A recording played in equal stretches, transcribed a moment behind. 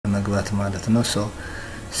መግባት ማለት ነው ሶ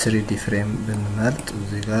 3D frame ብንመርጥ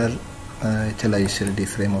እዚህ ጋር የተለያዩ 3D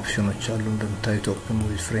frame ኦፕሽኖች አሉ እንደምታዩት open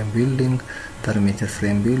with frame building perimeter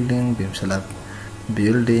frame building beam slab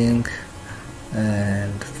building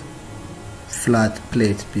and flat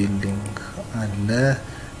plate building አለ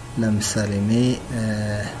ለምሳሌ እኔ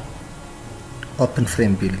open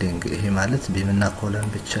frame building ይሄ ማለት ቢምና ኮለን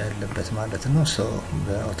ብቻ ያለበት ማለት ነው ሶ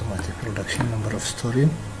በአውቶማቲክ ፕሮዳክሽን number of story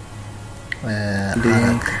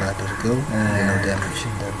ሊንክ አድርገው ነው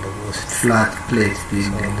ዳይሜንሽን እንዳለው flat plate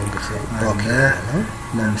building ኦኬ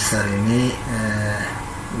ለምሳሌ እኔ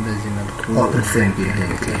በዚህ መልኩ open frame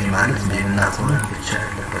building ይሄ ማለት ቢምና ኮለን ብቻ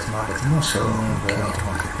ያለበት ማለት ነው ሶ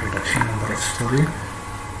በአውቶማቲክ ፕሮዳክሽን number of story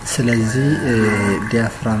ስለዚህ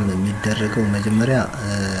ዲያፍራም የሚደረገው መጀመሪያ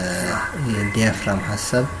የዲያፍራም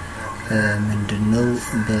ሐሳብ ምንድነው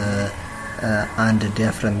በአንድ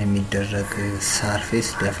ዲያፍራም የሚደረግ ሰርፌስ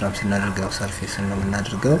ዲያፍራም ስናደርገው ሰርፌስ ነው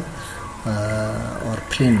የምናደርገው ኦር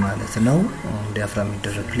ፕሌን ማለት ነው ዲያፍራም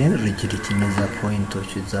የሚደረግ ፕሌን ሪጂዲቲ ነዛ ፖይንቶች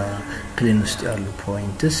እዛ ፕሌን ውስጥ ያሉ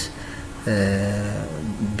ፖይንትስ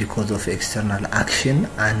because of external action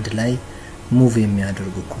and ላይ ሙቭ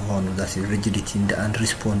የሚያደርጉ ከሆኑ ዳስ ሪጂዲቲ እንደ አንድ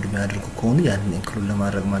ሪስፖንድ የሚያደርጉ ከሆኑ ያንን ኢንክሉድ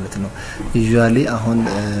ለማድረግ ማለት ነው ዩዥዋሊ አሁን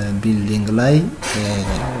ቢልዲንግ ላይ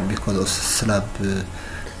because of slab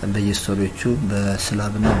በየስቶሪዎቹ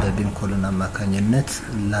በስላብና በቢም ኮለን አማካኝነት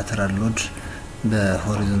ላተራል ሎድ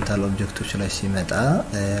በሆሪዞንታል ኦብጀክቶች ላይ ሲመጣ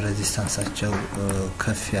ሬዚስታንሳቸው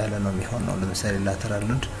ከፍ ያለ ነው የሚሆነው ለምሳሌ ላተራል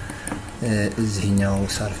ሎድ እዚህኛው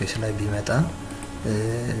ሰርፌስ ላይ ቢመጣ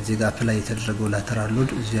እዚህ ጋር አፕላይ የተደረገው ላተራል ሎድ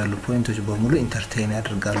እዚህ ያሉ ፖይንቶች በሙሉ ኢንተርቴይን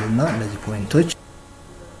ያደርጋሉና እነዚህ ፖይንቶች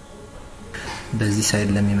በዚህ ሳይድ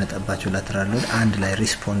ለሚመጣባቸው ላተራል ሎድ አንድ ላይ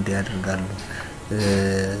ሪስፖንድ ያደርጋሉ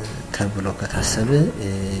ተብሎ ከታሰበ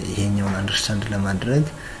ይሄኛውን አንደርስታንድ ለማድረግ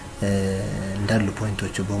እንዳሉ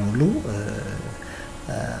ፖይንቶች በሙሉ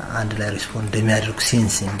አንድ ላይ ሪስፖንድ እንደሚያደርጉ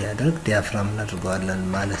ሴንስ እንዲያደርግ ዲያፍራም እናደርጋለን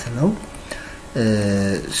ማለት ነው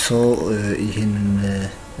ሶ ይሄንን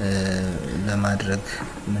ለማድረግ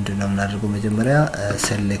ምንድነው እናደርገው መጀመሪያ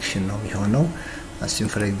ሴሌክሽን ነው የሚሆነው assume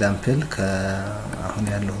for example አሁን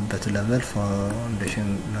ያለሁበት ሌቨል ፋውንዴሽን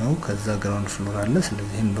ነው ከዛ ግራውንድ ፍሎር አለ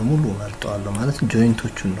ስለዚህ በሙሉ መርጠዋለሁ ማለት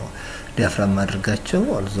ጆይንቶቹን ነው ዲያፍራም ማድረጋቸው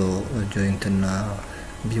አልዞ ጆይንትና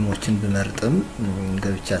ቢሞችን በመርጠም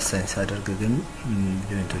ገብቻ ሳይንስ አደርግ ግን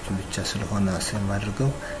ጆይንቶቹን ብቻ ስለሆነ አሳይን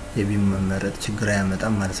ማድረገው የቢም መመረጥ ችግር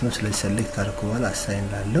ያመጣም ማለት ነው ስለዚህ ሴሌክት አድርጎ በኋላ አሳይን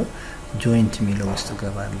ላለው ጆይንት ሚለው ውስጥ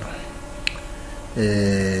ገባለሁ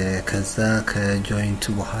ከዛ ከጆይንት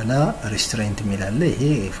በኋላ ሪስትሬንት ሚላለ ይሄ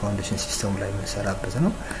ፋውንዴሽን ሲስተም ላይ መሰራበት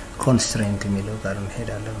ነው ኮንስትሬንት ሚለው ጋር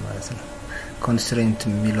እንሄዳለን ማለት ነው ኮንስትሬንት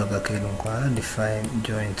ሚለው ጋር ከሄድን በኋላ ዲፋይን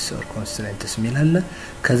ጆይንትስ ኦር ኮንስትሬንትስ ሚላለ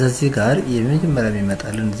ከዛ እዚህ ጋር የመጀመሪያ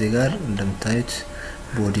የሚመጣልን እዚህ ጋር እንደምታዩት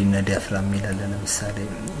ቦዲ እና ዲያፍራም ሚላለ ለምሳሌ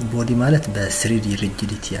ቦዲ ማለት በ3D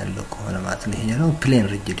ሪጂዲቲ ያለው ከሆነ ማለት ነው ይሄኛው ፕሌን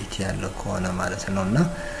ሪጂዲቲ ያለው ከሆነ ማለት ነውና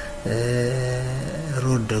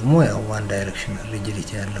ሮድ ደግሞ ያው ዋን ዳይሬክሽን ሪጂዲቲ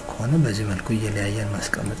ያለው ከሆነ በዚህ መልኩ እየለያየን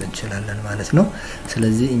ማስቀመጥ እንችላለን ማለት ነው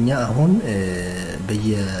ስለዚህ እኛ አሁን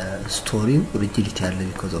በየስቶሪው ሪጂዲቲ ያለው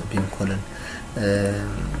because of beam column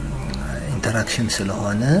ኢንተራክሽን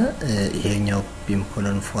ስለሆነ ይሄኛው ቢም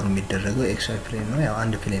ኮለን ፎርም ይደረገው ኤክስዋይ ፕሌን ነው ያው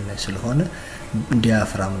አንድ ፕሌን ላይ ስለሆነ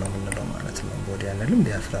ዲያፍራም ነው የምንለው ማለት ነው ቦዲ ያንልም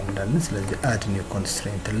ዲያፍራም እንዳለ ስለዚህ አድ ኒው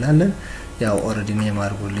ኮንስትሬንት እንላለን ያው ኦሬዲ ኔም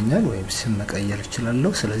አድርጎልኛል ወይም ስም መቀየር ይችላል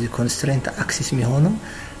ስለዚህ ኮንስትሬንት አክሲስ የሚሆነው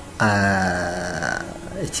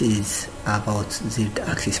it is about z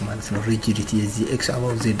axis ማለት ነው ሪጂዲቲ የዚህ x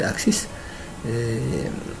about z axis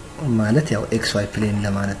ማለት ያው xy ፕሌን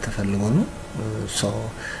ለማለት ተፈልጎ ነው so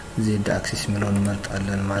z axis ሚለውን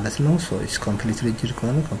መርጣለን ማለት ነው so is completely rigid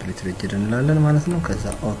ከሆነ completely rigid እንላለን ማለት ነው ከዛ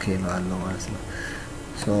ኦኬ ነው አለው ማለት ነው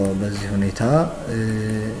so በዚህ ሁኔታ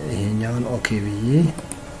ይሄኛውን ኦኬ ብዬ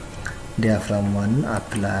ዲያፍራም ዋን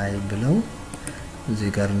አፕላይ ብለው እዚህ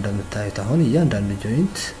ጋር እንደምታዩት አሁን እያንዳንዱ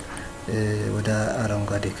ጆይንት ወደ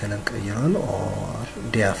አረንጓዴ ከለር ቀይሯል ኦር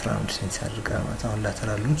ዲያፍራም ሴንስ ያደርጋል ማለት አሁን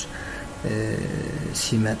ላተራሉን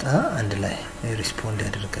ሲመጣ አንድ ላይ ሪስፖንድ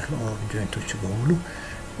ያደርጋል ኦር ጆይንቶቹ በሙሉ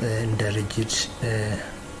እንደ ሪጂድ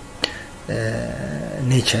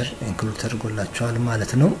ኔቸር ኢንክሉድ ተደርጎላቸዋል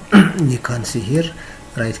ማለት ነው you can see here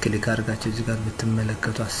ራይት ክሊክ አድርጋችሁ እዚህ ጋር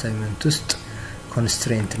ብትመለከቱ አሳይመንት ውስጥ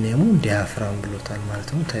ኮንስትሬንት ኔሙ ዲያፍራም ብሎታል ማለት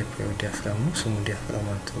ነው ታይፕ ኦፍ ዲያፍራም ነው ስሙ ዲያፍራም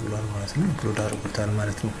ብሏል ማለት ነው ኢንክሉድ አድርጎታል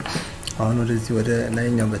ማለት ነው አሁን ወደዚህ ወደ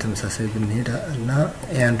ላይኛው በተመሳሳይ ብንሄድ እና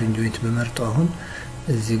አንዱን ጆይንት በመርጦ አሁን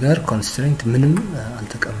እዚህ ጋር ኮንስትሬንት ምንም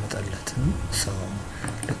አልተቀመጠለትም ሰው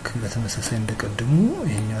ልክ በተመሳሳይ እንደቀደሙ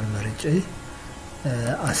ይሄኛውን መርጬ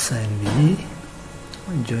አሳይን ብዬ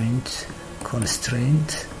joint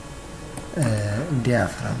constraint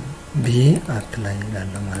diaphragm ቢ አፕላይ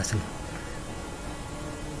ይላል ማለት ነው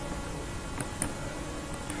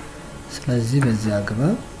ስለዚህ በዚህ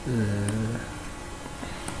አግባብ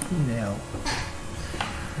ያው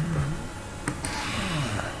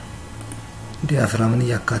diaphragm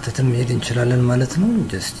ያካተትን መሄድ እንችላለን ማለት ነው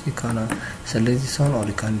just you can select this one or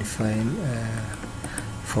you can define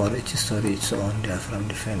for each story its own diaphragm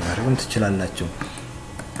define ማድረግ ትችላላችሁ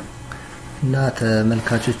እና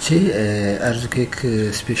ተመልካቾቼ earthquake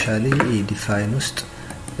especially define ውስጥ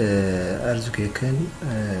earthquake-ን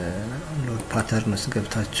load pattern ውስጥ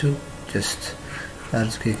ገብታችሁ just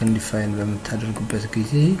earthquake-ን define በመታደርጉበት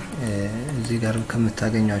ጊዜ እዚህ ጋር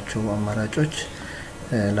ከምታገኟቸው አማራጮች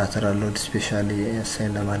lateral load especially assign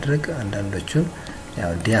ለማድረግ አንዳንዶቹ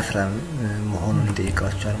ያው diaphragm መሆኑን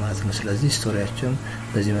ይጠይቃቸዋል ማለት ነው ስለዚህ ስቶሪያቸውን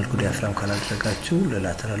በዚህ መልኩ diaphragm ካላደረጋችሁ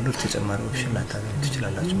ለlateral load ተጨማሪ ኦፕሽን ላታገኙ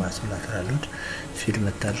ትችላላችሁ ማለት ነው lateral load ፊድ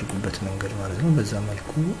መታደርጉበት መንገድ ማለት ነው በዛ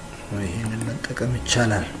መልኩ ይሄንን መጠቀም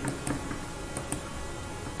ይቻላል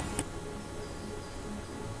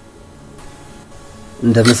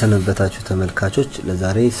እንደመሰነበታችሁ ተመልካቾች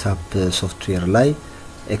ለዛሬ ሳፕ ሶፍትዌር ላይ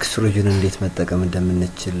extrusion እንዴት መጠቀም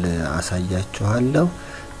እንደምንችል አሳያችኋለሁ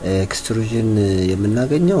extrusion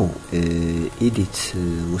የምናገኘው ኤዲት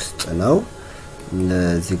ውስጥ ነው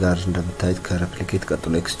እዚህ ጋር እንደምታዩት ከሬፕሊኬት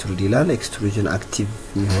ቀጥሎ extrude ይላል extrusion አክቲቭ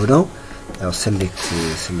የሚሆነው ያው ሴሌክት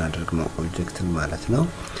ስናደርግ ነው ኦብጀክትን ማለት ነው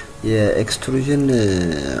የኤክስትሩዥን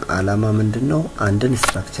አላማ ምንድነው አንድን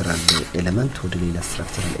ስትራክቸራል ኤሌመንት ወደ ሌላ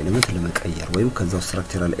ስትራክቸራል ኤሌመንት ለመቀየር ወይም ከዛው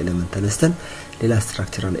ስትራክቸራል ኤሌመንት ተነስተን ሌላ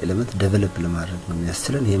ስትራክቸራል ኤሌመንት ዴቨሎፕ ለማድረግ ነው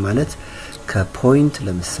የሚያስችለን ይሄ ማለት ከፖይንት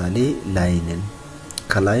ለምሳሌ ላይንን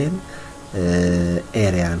ከላይን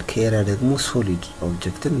ኤሪያን ከኤሪያ ደግሞ ሶሊድ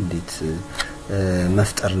ኦብጀክትን እንዴት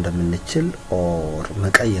መፍጠር እንደምንችል ኦር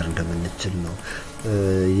መቀየር እንደምንችል ነው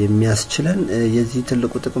የሚያስችለን የዚህ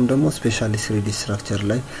ትልቁ ጥቅም ደግሞ ስፔሻሊ 3D ስትራክቸር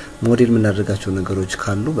ላይ ሞዴል ምናደርጋቸው ነገሮች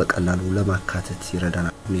ካሉ በቀላሉ ለማካተት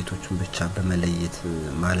ይረዳናል ሁኔታዎችን ብቻ በመለየት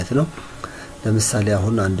ማለት ነው ለምሳሌ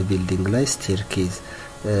አሁን አንድ ቢልዲንግ ላይ ስቴርኬዝ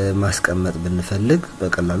ማስቀመጥ ብንፈልግ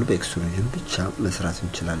በቀላሉ በኤክስትሩዥን ብቻ መስራት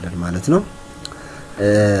እንችላለን ማለት ነው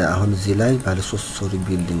አሁን እዚህ ላይ ባለ 3 ስቶሪ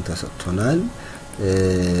ቢልዲንግ ተሰጥቶናል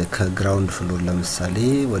ከግራውንድ ፍሎር ለምሳሌ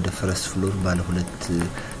ወደ ፈርስት ፍሎር ባለ 2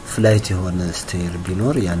 ፍላይት የሆነ ስቴር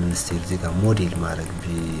ቢኖር ያንን ስቴር ዜጋ ሞዴል ማድረግ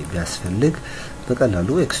ቢያስፈልግ በቀላሉ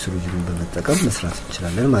ኤክስትሩዥን በመጠቀም መስራት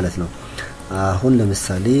እንችላለን ማለት ነው አሁን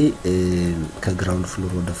ለምሳሌ ከግራውንድ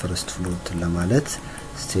ፍሎር ወደ ፈርስት ፍሎር ለማለት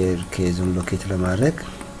ስቴር ኬዙን ሎኬት ለማድረግ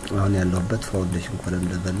አሁን ያለውበት ፋውንዴሽን ኮለም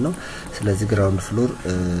ሌቨል ነው ስለዚህ ግራውንድ ፍሎር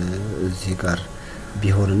እዚህ ጋር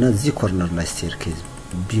ቢሆንና እዚህ ኮርነር ላይ ስቴር ኬዝ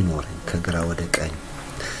ቢኖር ከግራ ወደ ቀኝ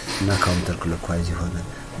እና ካውንተር ክሎክዋይዝ ይሆነ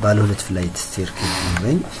ባለ 2 ፍላይት ስቴር ኬዝ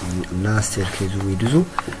ቢኖርኝ እና ስቴር ኬዙ ዊድዙ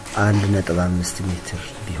 1.5 ሜትር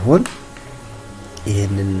ቢሆን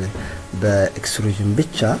ይሄንን በኤክስትሩዥን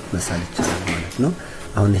ብቻ መሳል ይችላል ማለት ነው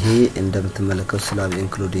አሁን ይሄ እንደምትመለከቱት ስላብ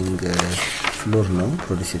ኢንክሉዲንግ ፍሎር ነው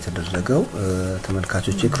ፕሮዲዩስ የተደረገው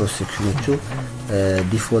ተመልካቾች ክሮስ ሴክሽኖቹ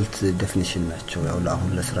ዲፎልት ዴፊኒሽን ናቸው ያው አሁን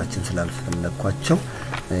ለስራችን ስላልፈለኳቸው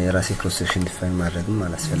የራሴ ክሮስ ሴክሽን ዲፋይን ማድረግም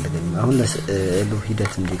አላስፈልገኝም አሁን ለሉ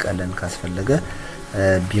ሂደት እንዲቀለን ካስፈለገ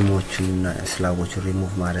ቢሞችንና ስላቦችን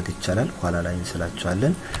ሪሙቭ ማድረግ ይቻላል ኋላ ላይ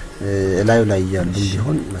እንስላቸዋለን ላዩ ላይ ያሉ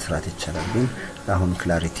ቢሆን መስራት ይቻላል ግን አሁን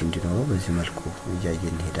ክላሪቲ እንዲኖረው በዚህ መልኩ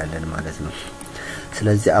እያየን እንሄዳለን ማለት ነው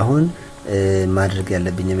ስለዚህ አሁን ማድረግ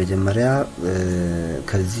ያለብኝ የመጀመሪያ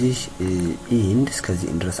ከዚህ ኢንድ እስከዚህ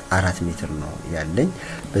ድረስ 4 ሜትር ነው ያለኝ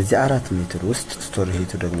በዚህ 4 ሜትር ውስጥ ስቶሪ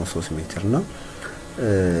ሄቱ ደግሞ 3 ሜትር ነው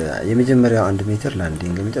የመጀመሪያው 1 ሜትር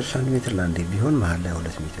ላንዲንግ የመጨረሻው 1 ሜትር ላንዲንግ ቢሆን መሃል ላይ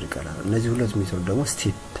 2 ሜትር ይቀራል እነዚህ 2 ሜትር ደግሞ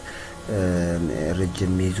ስቲፕ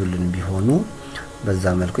ረጅም ይዙልን ቢሆኑ በዛ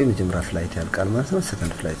መልኩ የመጀመሪያ ፍላይት ያልቃል ማለት ነው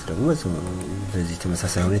ሰከንድ ፍላይት ደግሞ በዚህ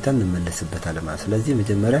ተመሳሳይ ሁኔታ እንመለስበታለን ማለት ስለዚህ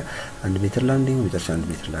መጀመሪያ 1 ሜትር ላንዲንግ መጨረሻ 1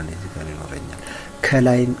 ሜትር ላንዲንግ ጋር ይኖረኛል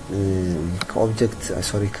ከላይን ከኦብጀክት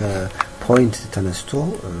ሶሪ ከፖይንት ተነስቶ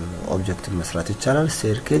ኦብጀክትን መስራት ይቻላል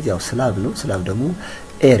ስቴርኬዝ ያው ስላብ ነው ስላብ ደግሞ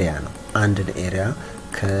ኤሪያ ነው አንድን ኤሪያ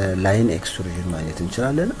ከላይን ኤክስትሩዥን ማግኘት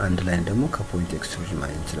እንችላለን አንድ ላይን ደግሞ ከፖይንት ኤክስትሩዥን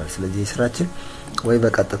ማግኘት እንችላለን ስለዚህ ስራችን ወይ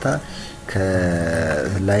በቀጥታ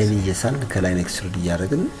ከላይን እየሳን ከላይን ኤክስትሩድ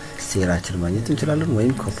ያደረግን ስቴራችን ማግኘት እንችላለን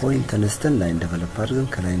ወይም ከፖይንት ተነስተን ላይን ዴቨሎፕ አድርገን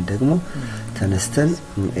ከላይን ደግሞ ተነስተን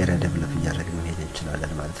ኤሪያ ዴቨሎፕ ያደረግን መሄድ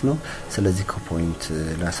እንችላለን ማለት ነው ስለዚህ ከፖይንት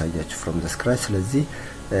ላሳያችሁ from the scratch ስለዚህ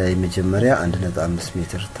የመጀመሪያ 1.5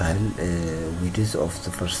 ሜትር ታህል width of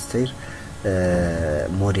the first stair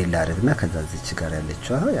ሞዴል አድርገና ከዛ እዚህ ጋር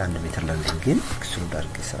ያለችው ያን ሜትር ላንዲንግ ኤክስትሩድ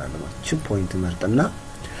አድርገ ይሰራል ማለት ነው ፖይንት መርጥና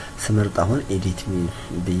ስመርጥ አሁን ኤዲት ሚ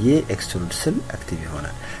ብዬ ኤክስትሩድ ስል አክቲቭ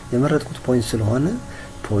ይሆናል የመረጥኩት ፖይንት ስለሆነ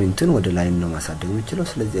ፖይንትን ወደ ላይን ነው ማሳደግ የምችለው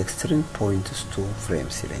ስለዚህ ኤክስትሪም ፖይንትስ ቱ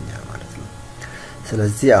ፍሬምስ ይለኛል ማለት ነው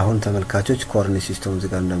ስለዚህ አሁን ተመልካቾች ኮኦርዲኔት ሲስተሙ እዚህ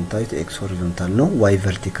ጋር እንደምታዩት ኤክስ ሆሪዞንታል ነው ዋይ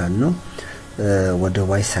ቨርቲካል ነው ወደ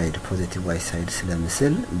ዋይ ሳይድ ፖዚቲቭ ዋይ ሳይድ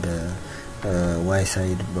ስለምስል በዋይ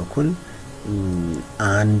ሳይድ በኩል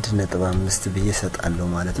 1.5 ብዬ ሰጣለሁ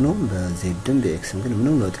ማለት ነው በዜድም በኤክስም ግን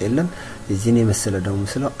ምንም ለውጥ የለም እዚህን የመሰለ ደግሞ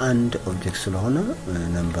ስለው አንድ ኦብጀክት ስለሆነ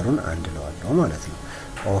ነምበሩን አንድ ለዋለሁ ማለት ነው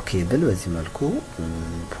ኦኬ ብል በዚህ መልኩ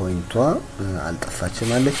ፖይንቷ አልጠፋችም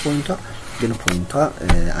ማለት ፖይንቷ ግን ፖይንቷ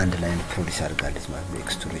አንድ ላይን ፕሮዲዩስ አድርጋለች ማለት ነው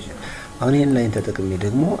ኤክስትሩዥን አሁን ይሄን ላይን ተጠቅሜ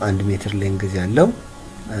ደግሞ 1 ሜትር ሌንግዝ ያለው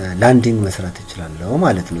ላንዲንግ መስራት እችላለሁ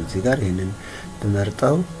ማለት ነው እዚህ ጋር ይሄንን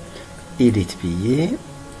በመርጣው ኤዲት ብዬ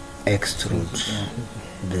ኤክስትሩድ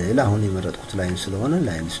ብል አሁን የመረጥኩት ላይን ስለሆነ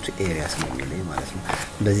ላይንስ ቱ ኤሪያስ ነው የሚለኝ ማለት ነው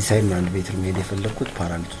በዚህ ሳይድ ነው 1 ሜትር ሜድ የፈለኩት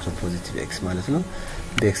ፓራሌል ቱ ፖዚቲቭ ኤክስ ማለት ነው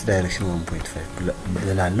በኤክስ ዳይሬክሽን 1.5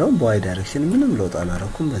 ብላለው በዋይ ዳይሬክሽን ምንም ለውጥ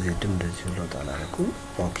አላረኩም በዜድም እንደዚህ ለውጥ አላረኩም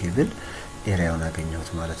ኦኬ ብል ኤሪያውን አገኘሁት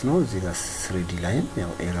ማለት ነው እዚህ ጋር 3D ላይን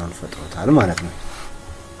ያው ኤሪያውን ፈጥሮታል ማለት ነው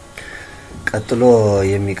ቀጥሎ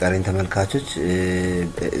የሚቀረኝ ተመልካቾች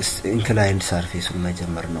ኢንክላይንድ ሰርፌሱን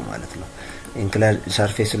መጀመር ነው ማለት ነው ኢንክላይንድ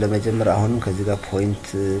ሰርፌሱን ለመጀመር አሁንም ከዚህ ጋር ፖይንት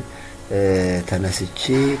ተነስቼ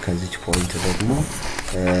ከዚች ፖይንት ደግሞ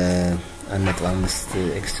 1.5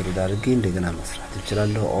 ኤክስትሩድ አድርጌ እንደገና መስራት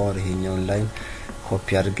እችላለሁ ኦር ይሄኛውን ላይን ኮፒ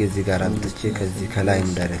አድርጌ እዚህ ጋር አምጥቼ ከዚህ ከላይን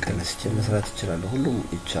ዳይሬክት ተነስቼ መስራት እችላለሁ ሁሉም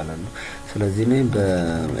ይቻላል ስለዚህ ነው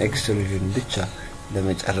በኤክስትሩዥን ብቻ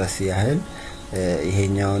ለመጨረስ ያህል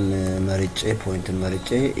ይሄኛውን መርጬ ፖይንትን መርጬ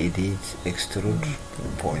ኤዲት ኤክስትሩድ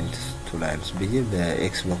ፖይንት ቱ ላይንስ ብዬ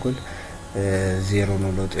በኤክስ በኩል 0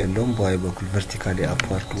 ነው ለውጥ የለውም በዋይ በኩል ቨርቲካሊ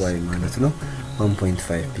አፕዋርድ ዋይ ማለት ነው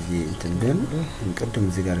 1.5 ብዬ እንትን ብል እንቀድም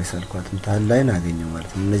እዚህ ጋር የሳልኳት እንታል ላይን አገኘው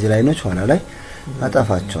ማለት ነው እነዚህ ላይኖች ኋላ ላይ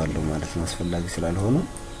አጣፋቸዋለሁ ማለት ነው አስፈላጊ ስላልሆነ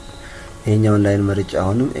ይሄኛውን ላይን መርጬ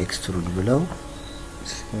አሁንም ኤክስትሩድ ብለው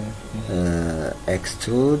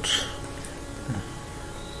ኤክስትሩድ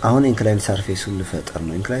አሁን ኢንክላይንድ ሰርፌሱን ልፈጥር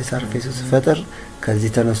ነው ኢንክላይንድ ሰርፌሱን ስፈጥር ከዚህ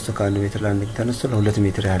ተነስቶ ከ1 ሜትር ላንዲንግ ተነስቶ ለ2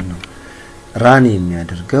 ሜትር ያህል ነው ራን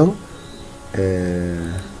የሚያደርገው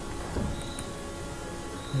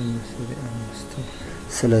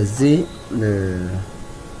ስለዚህ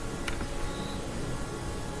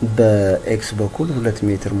በኤክስ በኩል 2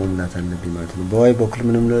 ሜትር መሙላት አለብኝ ማለት ነው በዋይ በኩል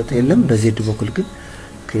ምንም ለውጥ የለም በዜድ በኩል ግን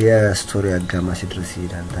ከስቶሪ አጋማሽ ድረስ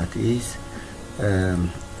ይሄዳል that is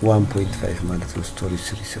 1.5 ማለት ነው ስቶሪ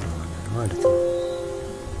 3 ስለሆነ ማለት ነው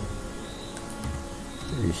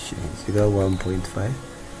እሺ እዚህ ጋር 1.5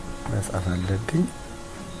 መጻፍ አለብኝ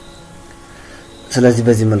ስለዚህ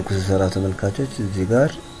በዚህ መልኩ ተሰራ ተመልካቾች እዚህ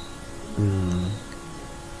ጋር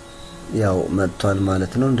ያው መጥቷል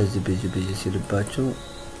ማለት ነው እንደዚህ በጂ ሲልባቸው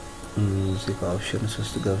እዚህ ጋር ኦፕሽን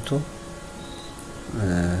 3 ገብቶ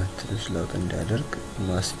ትንሽ ለውጥ እንዲያደርግ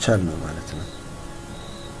ማስቻል ነው ማለት ነው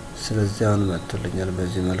ስለዚህ አሁን መጥቶልኛል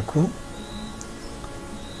በዚህ መልኩ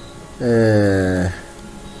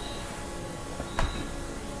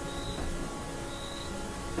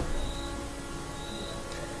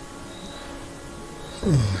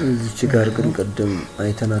እዚች ጋር ግን ቀደም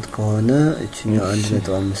አይተናት ከሆነ እቺኛው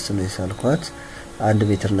 1.5 ነው የሳልኳት 1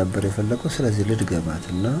 ሜትር ነበር የፈለኩት ስለዚህ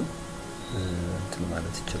ልድገማትና እንትን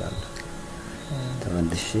ማለት ይችላል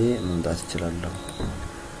ተመልሼ መምጣት ይችላልው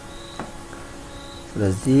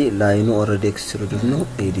ስለዚህ ላይኑ ኦሬዲ ኤክስትሩድ ነው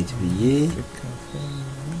ኤዲት ብዬ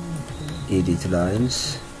ኤዲት ላይንስ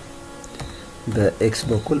በኤክስ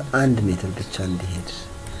በኩል 1 ሜትር ብቻ እንዲሄድ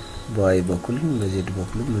በዋይ በኩል በዜድ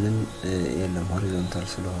በኩል ምንም የለም ሆሪዞንታል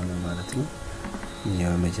ስለሆነ ማለት ነው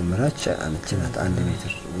ያው መጀመሪያች አንቺናት 1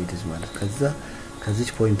 ሜትር ዊድዝ ማለት ከዚች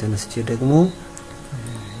ፖይንት ተነስቼ ደግሞ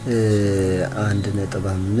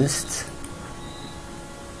 1.5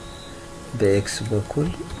 በኤክስ በኩል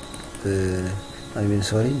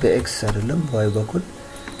በኤክስ አይደለም በዋይ በኩል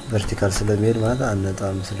ቨርቲካል ስለሚሄድ ማለት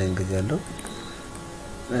 1.5 ላይ እንግዲህ ያለው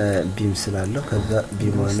ቢም ስላለው ከዛ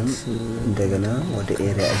ቢማንም እንደገና ወደ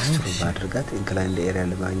ኤሪያ ኤክስትሩድ አድርጋት ኢንክላይንድ ኤሪያ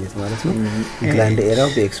ለማግኘት ማለት ነው ኢንክላይንድ ኤሪያው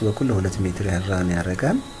በኤክስ በኩል ለ2 ሜትር ያራን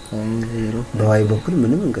ያረጋል በዋይ በኩል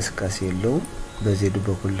ምንም እንቅስቃሴ የለው በዜድ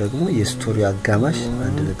በኩል ደግሞ የስቶሪ አጋማሽ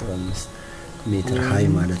 1.5 ሜትር ሃይ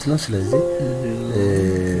ማለት ነው ስለዚህ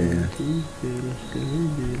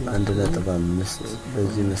 1.5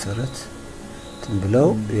 በዚህ መሰረት ብለው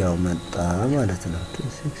ያው መጣ ማለት ነው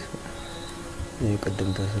የቀደም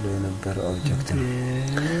ተስሎ የነበረ ኦብጀክት ነው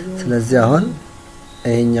ስለዚህ አሁን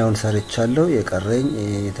ይሄኛውን ሰርቻለሁ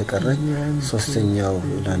የተቀረኝ ሶስተኛው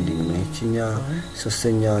ላንዲንግ ነው እቺኛ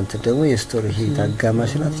ሶስተኛው አንተ ደግሞ የስቶሪ ሂት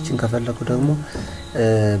አጋማሽ ናት እቺን ከፈለኩ ደግሞ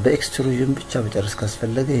በኤክስትሩዥን ብቻ መጨረስ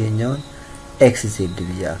ካስፈለገ ይሄኛውን ኤክስ ዜድ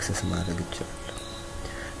ብዬ አክሰስ ማድረግ ይችላል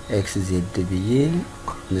ኤክስ ዜድ ብዬ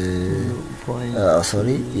ሶሪ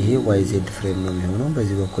ይሄ ዋይ ዜድ ፍሬም ነው የሚሆነው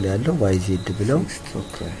በዚህ በኩል ያለው ዋይ ዜድ ብለው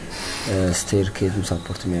ስቴርኬዝም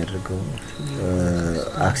ሰፖርት የሚያደርገው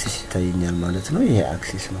አክሲስ ይታየኛል ማለት ነው ይሄ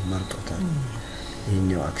አክሲስ ነው መርጦታል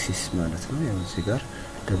ይሄኛው አክሲስ ማለት ነው ያው እዚህ ጋር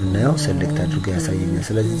እንደምናየው ሴሌክት አድርጎ ያሳየኛል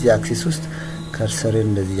ስለዚህ እዚህ አክሲስ ውስጥ ከርሰርን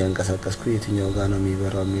እንደዚህ ያንቀሳቀስኩ የትኛው ጋር ነው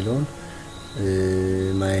የሚበራው የሚለውን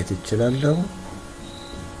ማየት ይችላልው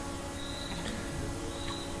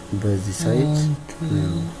በዚህ ሳይት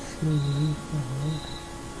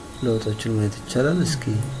ለውጦችን ማየት ይችላል እስኪ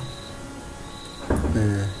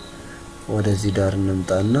ወደዚህ ዳር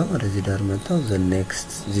እንምጣና ወደዚህ ዳር መጣው the next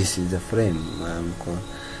this is the frame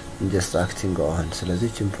just acting on ስለዚህ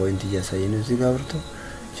ቺን ፖይንት እያሳየን እዚህ ጋር አብርቶ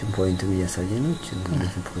ቺን ፖይንትም እያሳየን ቺን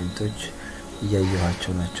ሁለት ፖይንቶች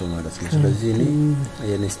እያየኋቸው ናቸው ማለት ነው ስለዚህ እኔ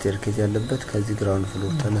የኔ ስቴርኬዝ ያለበት ከዚህ ግራውንድ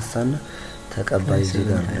ፍሎር ተነሳና ተቀባይ እዚህ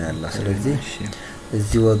ጋር ነው ያለው ስለዚህ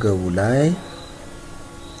እዚህ ወገቡ ላይ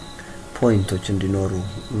ፖይንቶች እንዲኖሩ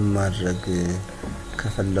ማድረግ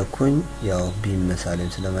ከፈለኩኝ ያው ቢም መሳለም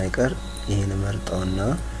ስለማይቀር ይሄን መርጣውና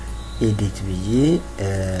ኤዲት ብዬ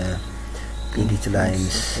ኤዲት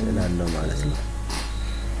ላይንስ ላለው ማለት ነው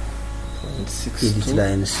ኤዲት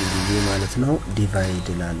ላይንስ ብዬ ማለት ነው ዲቫይድ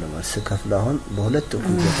ላለው ማለት ስከፍል አሁን በሁለት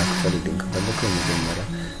እኩል ቦታ ከፈልልኝ ከፈለኩ መጀመሪያ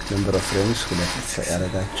ነምበር ኦፍ ፍሬምስ ሁለት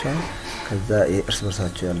ያረጋቸው ከዛ የእርስ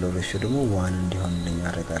በርሳቸው ያለው ሬሽዮ ደግሞ 1 እንዲሆንልኝ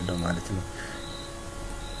ያረጋለው ማለት ነው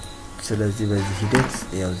ስለዚህ በዚህ ሂደት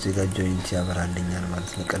ያው እዚህ ጋር ጆይንት ያበራልኛል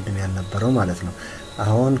ማለት ነው ቀድም ያልነበረው ማለት ነው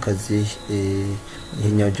አሁን ከዚህ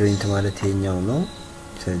ይሄኛው ጆይንት ማለት ይሄኛው ነው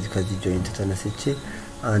ስለዚህ ከዚህ ጆይንት ተነስቼ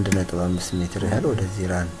 1.5 ሜትር ያህል ወደዚህ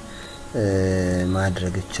ራን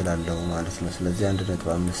ማድረግ ይችላልው ማለት ነው ስለዚህ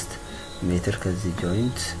 1.5 ሜትር ከዚህ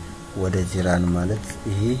ጆይንት ወደዚህ ራን ማለት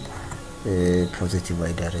ይሄ ፖዚቲቭ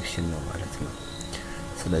ዋይ ዳይሬክሽን ነው ማለት ነው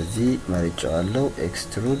ስለዚህ ማርጫዋለው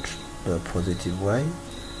ኤክስትሩድ በፖዚቲቭ ዋይ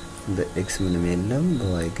በኤክስ ምንም የለም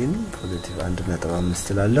በዋይ ግን ፖዚቲቭ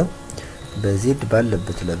 1.5 ላለው በዜድ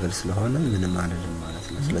ባለበት ሌቨል ስለሆነ ምንም አይደለም ማለት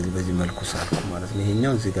ነው ስለዚህ በዚህ መልኩ ሳልኩ ማለት ነው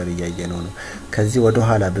ይሄኛው እዚህ ጋር ያያየነው ነው ከዚህ ወደ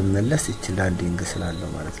ኋላ በመለስ ላንዲንግ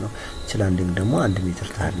ስላለው ማለት ነው ላንዲንግ ደግሞ 1 ሜትር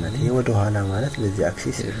ታህልና ይሄ ወደ ኋላ ማለት በዚህ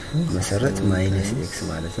አክሲስ መሰረት -ኤክስ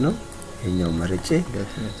ማለት ነው ይሄኛው መርጬ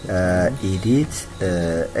ኤዲት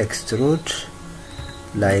ኤክስትሩድ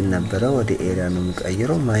ላይን ነበር ወደ ኤሪያ ነው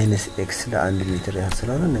የሚቀይረው -ኤክስ ለ1 ሜትር ያህል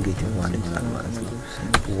ስለሆነ ኔጌቲቭ ማለት ይሆናል ማለት ነው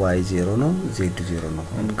y 0 ነው z 0 ነው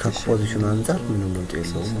ከፖዚሽኑ አንፃር ምንም ለውጥ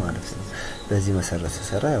የለውም ማለት ነው በዚህ መሰረት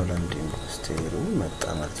ሰራ ያው ላንዲንግ ስቴሩ መጣ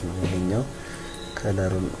ማለት ነው ይሄኛው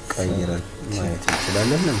ከለሩን ቀይረን ማየት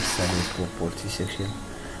እንችላለን ለምሳሌ ፕሮፐርቲ ሴክሽን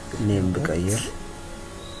ኔም በቀይር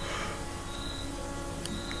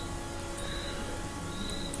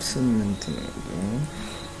ስምንት ነው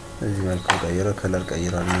እዚህ መልኩ ቀይረው ከለር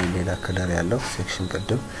ቀይረው ሌላ ከለር ያለው ሴክሽን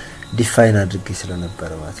ቀደም ዲፋይን አድርጌ ስለነበረ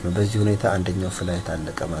ማለት ነው በዚህ ሁኔታ አንደኛው ፍላይት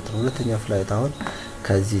አለቀ ማለት ነው ሁለተኛው ፍላይት አሁን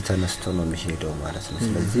ከዚህ ተነስቶ ነው የሚሄደው ማለት ነው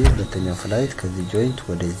ስለዚህ ሁለተኛው ፍላይት ከዚህ ጆይንት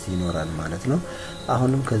ወደዚህ ይኖራል ማለት ነው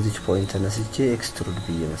አሁንም ከዚህ ፖይንት ተነስቼ ኤክስትሩድ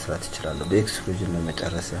ብዬ መስራት ይችላል በኤክስትሩጅን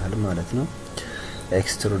ለመጨረስ ያህል ማለት ነው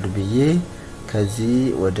ኤክስትሩድ ብዬ ከዚህ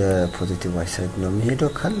ወደ ፖዚቲቭ ዋይ ሳይድ ነው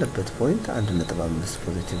የሚሄደው ካለበት ፖይንት 1.5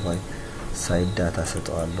 ፖዚቲቭ ዋይ ሳይድ ዳታ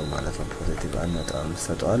ሰጠዋለሁ ማለት ነው ፖዚቲቭ 1.5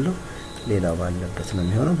 ሰጠዋለሁ ሌላ ባለበት ነው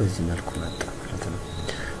የሚሆነው በዚህ መልኩ መጣ ማለት ነው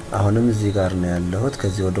አሁንም እዚህ ጋር ነው ያለሁት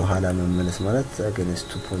ከዚህ ወደ ኋላ መመለስ ማለት against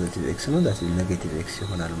to positive x ነው that is negative x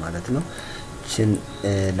ይሆናል ማለት ነው ችን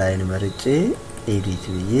ላይን መርጬ ኤዲት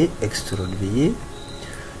ብዬ ኤክስትሩድ ብዬ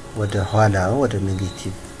ወደ ኋላ ወደ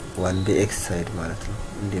ኔጌቲቭ 1 bx ሳይድ ማለት ነው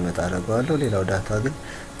እንዲመጣ አደርጋለሁ ሌላው ዳታ ግን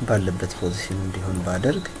ባለበት ፖዚሽን እንዲሆን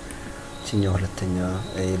ባደርግ ቺኛው ሁለተኛ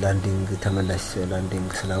ላንዲንግ ተመላሽ ላንዲንግ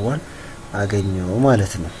ስላዋል አገኘው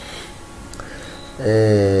ማለት ነው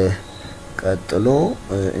ቀጥሎ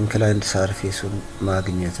ኢንክላይንድ ሰርፌሱን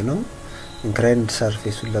ማግኘት ነው ኢንክላይንድ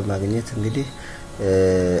ሰርፌሱን ለማግኘት እንግዲህ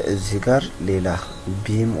እዚህ ጋር ሌላ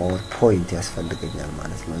ቢም ኦር ፖይንት ያስፈልገኛል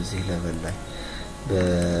ማለት ነው እዚህ ሌቨል ላይ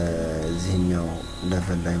በዚህኛው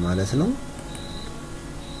ሌቨል ላይ ማለት ነው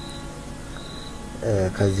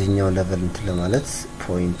ከዚህኛው ሌቨል እንትን ለማለት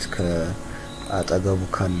ፖይንት ከአጠገቡ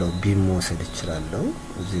ካለው ቢም ወሰድ ይችላል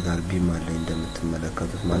እዚህ ጋር ቢም አለ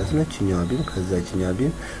እንደምትመለከቱት ማለት ነው እኛው ቢም ከዛኛው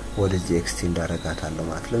ቢም ወደዚህ ኤክስቴንድ አረጋታለሁ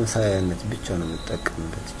ማለት ለምሳሌነት ብቻ ነው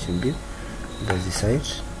የምጠቀምበት እቺን ቢም በዚህ ሳይድ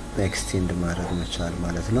ኤክስቴንድ ማድረግ መቻል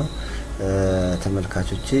ማለት ነው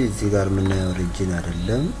ተመልካቾቼ እዚህ ጋር ምናየው ሪጅን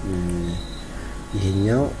አይደለም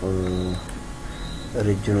ይሄኛው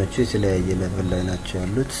ሪጅኖቹ የተለያየ ሌቨል ላይ ናቸው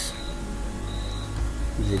ያሉት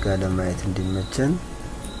እዚህ ጋር ለማየት እንዲመቸን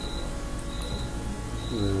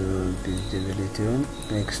ቪዚቢሊቲውን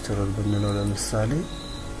ኤክስትሩድ ብንለው ለምሳሌ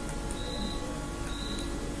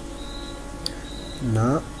እና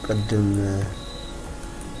ቀደም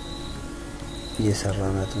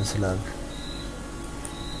የሰራናትን ስላብ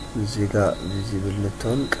እዚህ ጋር ቪዚብል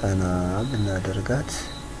ልትሆን ቀና ብናደርጋት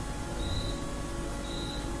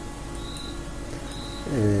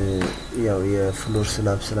ያው የፍሎር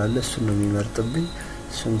ስላብ ስላለ እሱ ነው የሚመርጥብኝ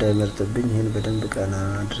እሱ እንዳይመርጥብኝ ይሄን በደንብ ቀና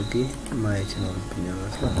አድርጌ ማየት ይኖርብኛል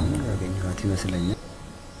ማለት ነው ያገኘኋት ይመስለኛል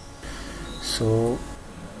ሶ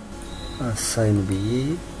አሳይን ብዬ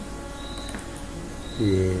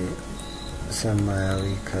የሰማያዊ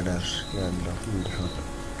ከለር ያለው እንዲሆን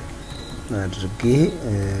አድርጌ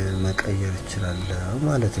መቀየር እችላለሁ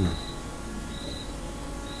ማለት ነው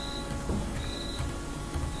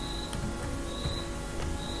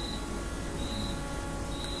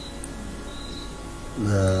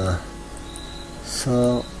ሶ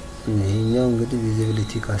ይሄኛው እንግዲህ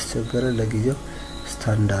ቪዚቢሊቲ ካስቸገረ ለጊዜው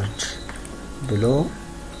ስታንዳርድ ብሎ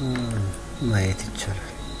ማየት ይቻላል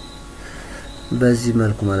በዚህ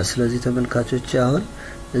መልኩ ማለት ስለዚህ ተመልካቾች አሁን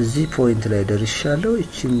እዚህ ፖይንት ላይ ደርሻለሁ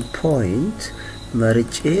እቺን ፖይንት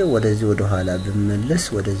መርጬ ወደዚህ ወደ ኋላ ብመለስ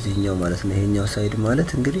ወደዚህኛው ማለት ነው ይሄኛው ሳይድ ማለት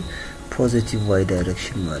እንግዲህ ፖዚቲቭ ዋይ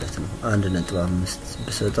ዳይሬክሽን ማለት ነው 1.5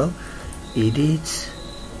 ብሰጠው ኤዲት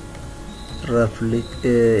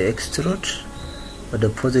ኤክስትሩድ ወደ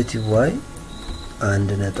ፖዚቲቭ ዋይ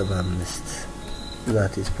 1.5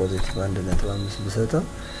 that is positive 1.5 ብሰጠው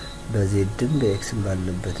በዜድም በኤክስም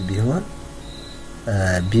ባለበት ቢሆን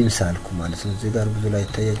ቢም ሳልኩ ማለት ነው እዚህ ጋር ብዙ ላይ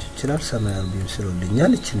ታያችሁ ይችላል ሰማያዊ ቢም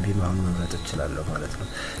ስለልኛል እቺን ቢም አሁን መብራት እችላለሁ ማለት ነው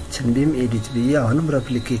እቺን ቢም ኤዲት ብዬ አሁንም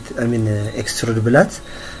ሬፕሊኬት ኤክስትሩድ ብላት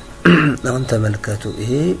አሁን ተመልከቱ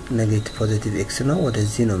ይሄ ኔጌቲቭ ፖዚቲቭ ኤክስ ነው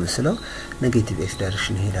ወደዚህ ነው መስለው ኔጌቲቭ ኤክስ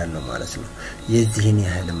ዳይሬክሽን ሄዳለሁ ማለት ነው የዚህን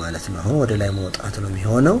ያህል ማለት ነው አሁን ወደ ላይ መውጣት ነው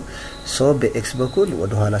የሚሆነው ሶ በኤክስ በኩል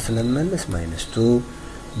ወደ ኋላ ስለመለስ -2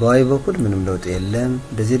 በዋይ በኩል ምንም ለውጥ የለም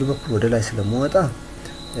በዜድ በኩል ወደ ላይ ስለመወጣ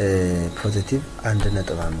ፖዚቲቭ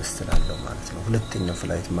 1.5 ላለው ማለት ነው ሁለተኛው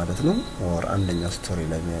ፍላይት ማለት ነው ኦር አንደኛው ስቶሪ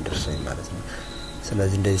ላይ የሚያደርሰኝ ማለት ነው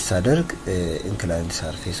ስለዚህ እንደዚህ ሳደርግ ኢንክላይንድ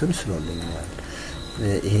ሰርፌሱን ስለልኛል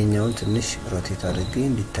ይሄኛውን ትንሽ ሮቴት አድርጌ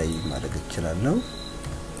እንዲታይ ማድረግ እችላለሁ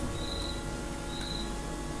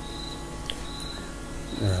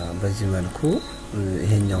በዚህ መልኩ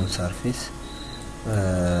ይሄኛውን ሰርፌስ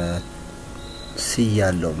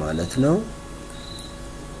ሲያለው ማለት ነው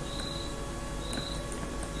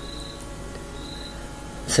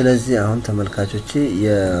ስለዚህ አሁን ተመልካቾቼ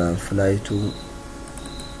የፍላይቱ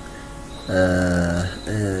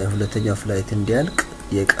ሁለተኛው ፍላይት እንዲያልቅ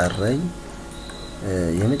የቀረኝ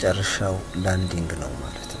የመጨረሻው ላንዲንግ ነው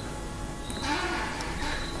ማለት ነው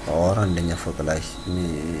ኦር አንደኛ ፎቅ ላይ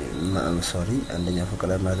አንደኛ ፎቅ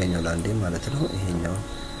ላይ ማገኘው ላንዲንግ ማለት ነው ይሄኛው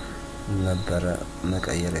ነበር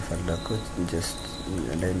መቀየር የፈለኩት just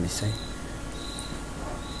let me say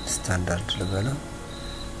ስታንዳርድ ልበለው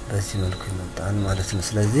በዚህ መልኩ ይመጣል ማለት ነው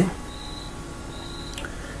ስለዚህ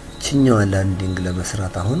ቺኛው ላንዲንግ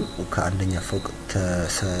ለመስራት አሁን ከአንደኛ ፎቅ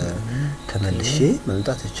ተመልሼ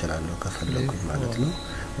መምጣት እችላለሁ ከፈለኩኝ ማለት ነው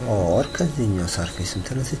ኦር ከዚህኛው ሰርፌስን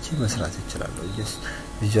ተነስቼ መስራት እችላለሁ just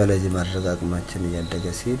ቪዥዋላይዝ ማድረግ አቅማችን እያደገ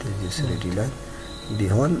ሲሄድ እዚህ 3D ላይ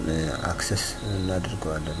ቢሆን አክሰስ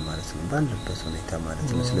እናድርገዋለን ማለት ነው ባለበት ሁኔታ ማለት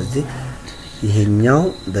ነው ስለዚህ ይሄኛው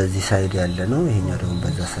በዚህ ሳይድ ያለ ነው ይሄኛው ደግሞ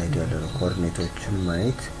በዛ ሳይድ ያለ ነው ኮኦርዲኔቶችን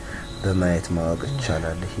በማየት ማወቅ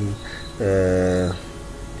ይቻላል ይሄ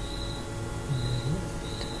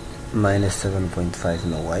 -7.5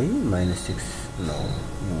 ነው y -6 ነው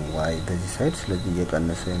y በዚህ ሳይድ ስለዚህ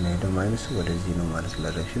እየቀነሰ የሚሄደው ማይነስ ወደዚህ ነው ማለት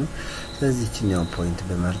ዳይሬክሽኑ ስለዚህ እቺኛው ፖይንት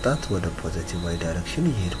በመርጣት ወደ ፖዚቲቭ y ዳይሬክሽን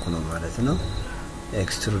እየሄድኩ ነው ማለት ነው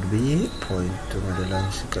ኤክስትሩድ ብዬ ፖይንት ወደ ላይ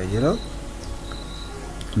ስቀይረው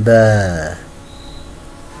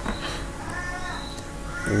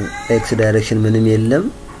በኤክስ ዳይሬክሽን ምንም የለም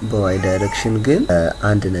በዋይ ዳይሬክሽን ግን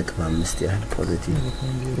 1.5 ያህል ፖዚቲቭ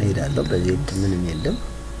ሄዳለሁ በዜድ ምንም የለም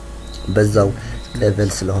በዛው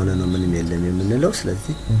ሌቨል ስለሆነ ነው ምንም የለም የምንለው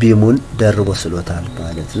ስለዚህ ቢሙን ደርቦ ስለታል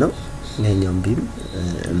ማለት ነው ይሄኛው ቢም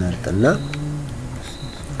መርጥና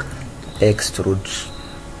ኤክስትሩድ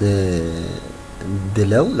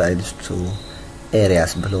ብለው ላይንስቱ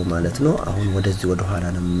ኤሪያስ ብለው ማለት ነው አሁን ወደዚህ ወደ ኋላ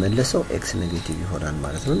ነው የሚመለሰው ኤክስ ኔጌቲቭ ይሆናል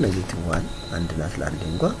ማለት ነው ኔጌቲቭ 1 አንድ ናት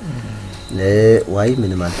ላንዲንጓ ዋይ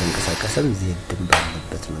ምንም አልተንቀሳቀሰም ዜድም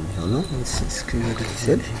ባለበት ነው የሚሆነው ስክሪን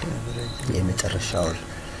የመጨረሻው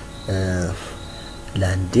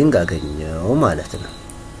ላንዲንግ አገኘው ማለት ነው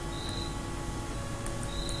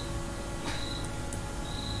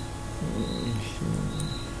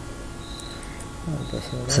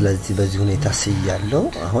ስለዚህ በዚህ ሁኔታ ሲያለው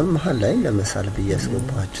አሁን መሃል ላይ ለመሳል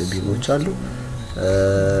በያስገባቸው ቢሞች አሉ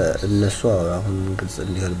እነሱ አሁን ግልጽ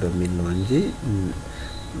እንዲሆን በሚል ነው እንጂ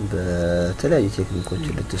በተለያዩ ቴክኒኮች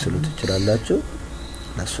ልትስሉት ይችላልላችሁ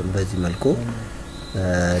እሱን በዚህ መልኩ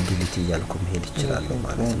ዲሊት እያልኩ መሄድ ይችላል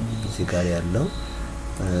ማለት ነው እዚህ ጋር ያለው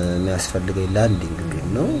የሚያስፈልገኝ ላንዲንግ ቢም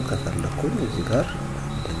ነው ከፈለኩኝ እዚህ ጋር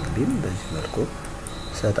ላንዲንግ ቢም በዚህ መልኩ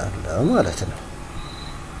ሰጣለሁ ማለት ነው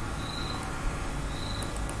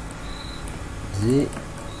እዚህ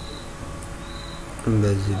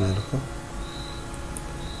በዚህ መልኩ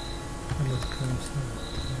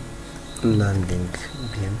ላንዲንግ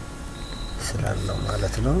ቢም ስላለው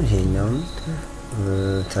ማለት ነው ይሄኛው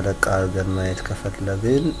ተለቃ አድርገን ማየት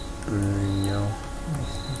ከፈለግን እኛው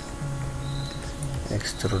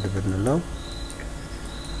ኤክስትሩድ ብንለው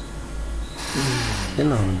ግን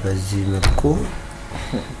አሁን በዚህ መልኩ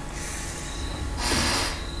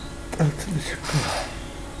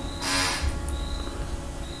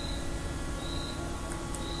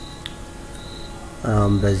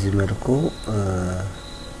በዚህ መልኩ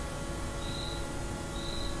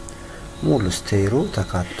ሙሉ ስቴሩ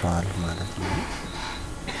ተካቷል ማለት ነው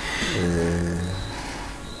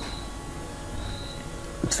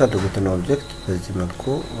ተፈልጉትን ኦብጀክት በዚህ መልኩ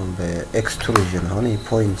በኤክስትሩዥን ሆነ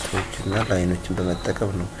ፖይንቶች እና ላይኖችን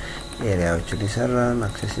በመጠቀም ነው ኤሪያዎችን ይሰራን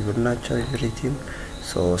አክሰሲብል ናቸው ኤቭሪቲንግ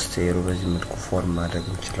ሶ ስቴሩ በዚህ መልኩ ፎርም ማድረግ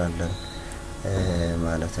እንችላለን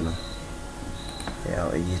ማለት ነው ያው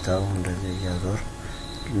እይታው እንደዚህ ያዞር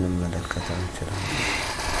እንመለከታው እንችላለን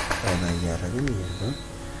ላይ ያረግን ይሄን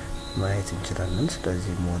ማየት እንችላለን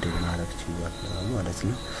ስለዚህ ሞዴል ማድረግ ይችላል ማለት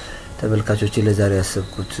ነው ተመልካቾች ለዛሬ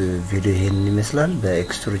ያሰብኩት ቪዲዮ ይሄንን ይመስላል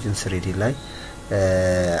በኤክስትሩዥን 3D ላይ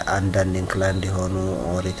አንዳንድ ኢንክላይንድ የሆኑ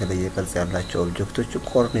ኦር የተለየ ቅርጽ ያላቸው ኦብጀክቶች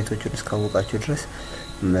ኮኦርዲኔቶችን እስካወቃችሁ ድረስ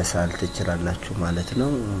መሳል ትችላላችሁ ማለት ነው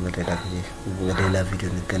በሌላ ቪዲዮ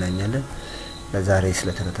እንገናኛለን ለዛሬ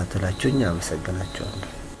ስለተከታተላችሁኝ አመሰግናችኋለሁ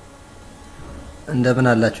እንደምን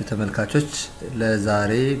አላችሁ ተመልካቾች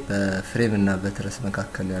ለዛሬ በፍሬም እና በትረስ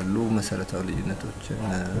መካከል ያሉ መሰረታዊ ልዩነቶችን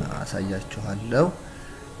አሳያችኋለሁ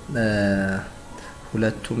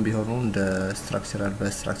ሁለቱም ቢሆኑ እንደ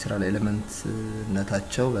ስትራክቸራል ኤሌመንት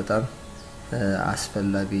ነታቸው በጣም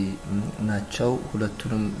አስፈላጊ ናቸው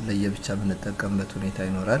ሁለቱንም ለየብቻ ምንጠቀምበት ሁኔታ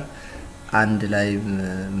ይኖራል አንድ ላይ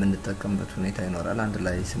ምንጠቀምበት ሁኔታ ይኖራል አንድ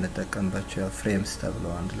ላይ ስንጠቀምባቸው ፍሬምስ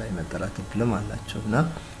ተብለው አንድ ላይ መጠራት እድልም አላቸውና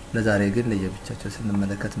ለዛሬ ግን ለየብቻቸው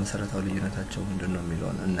ስንመለከት መሰረታዊ ልዩነታቸው ምንድነው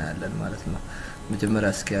የሚለውን እናያለን ማለት ነው መጀመሪያ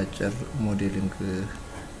እስኪ አጭር ሞዴሊንግ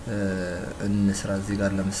እንስራ እዚህ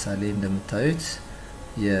ጋር ለምሳሌ እንደምታዩት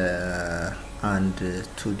የአንድ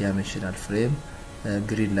 2 ዳይሜንሽናል ፍሬም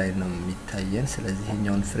ግሪድ ላይ ነው የሚታየን ስለዚህ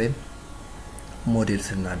ይሄኛውን ፍሬም ሞዴል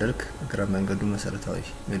ስናደርግ ግራ መንገዱ መሰረታዊ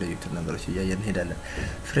የሚለዩትን ነገሮች እያየን ሄዳለን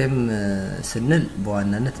ፍሬም ስንል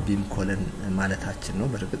በዋናነት ቢም ኮለን ማለታችን ነው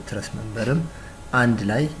በርግጥ ትረስ መንበርም አንድ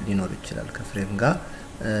ላይ ሊኖር ይችላል ከፍሬም ጋር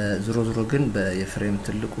ዙሮ ግን በየፍሬም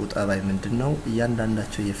ትልቁ ጣባይ ምንድነው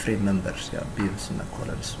እያንዳንዳቸው የፍሬም መንበርስ ያ ቢምስ እና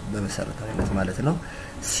ኮለንስ በመሰረታዊነት ማለት ነው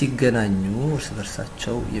ሲገናኙ እርስ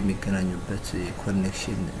በርሳቸው የሚገናኙበት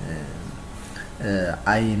ኮኔክሽን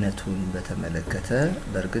አይነቱን በተመለከተ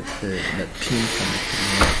በርግጥ ለፒን ኮኔክት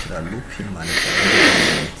ይችላሉ ፒን ማለት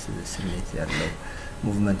ስሜት ያለው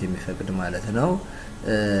ሙቭመንት የሚፈቅድ ማለት ነው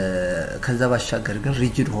ከዛ ባሻገር ግን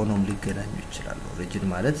ሪጂድ ሆኖም ሊገናኙ ይችላሉ ሪጂድ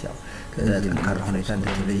ማለት ያው ጠንካራ ሁኔታ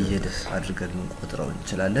እንደተለየደ አድርገን እንቆጥረው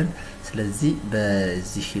እንችላለን ስለዚህ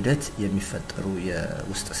በዚህ ሂደት የሚፈጠሩ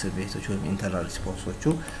የውስጥ ስሜቶች ወይም ኢንተርናል ሪስፖንሶቹ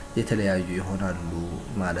የተለያዩ ይሆናሉ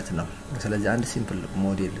ማለት ነው ስለዚህ አንድ ሲምፕል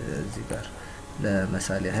ሞዴል እዚህ ጋር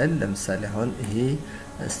ለምሳሌ አሁን ይሄ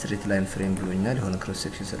ስትሬት ላይን ፍሬም ብሎኛል የሆነ ክሮስ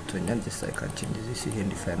ሴክሽን ሰጥቶኛል ጀስት አይ ካን ቼንጅ ዚስ ይሄን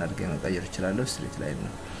ዲፋይን አድርጌ መቀየር ይችላልው ስትሬት ላይን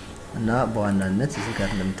ነው እና በዋናነት እዚህ ጋር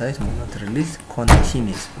እንደምታዩት ሞመንት ሪሊዝ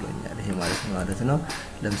ኮንቲኒየስ ብሎኛል ይሄ ማለት ነው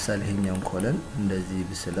ለምሳሌ ይሄኛውን ኮለን እንደዚህ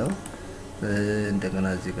ብስለው እንደገና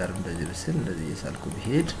እዚህ ጋር እንደዚህ ብስል እንደዚህ እየሳልኩ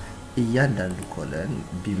ብሄድ እያንዳንዱ ኮለን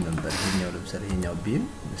ቢም መንበር ይሄኛው ለምሳሌ ይሄኛው ቢም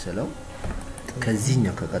ብስለው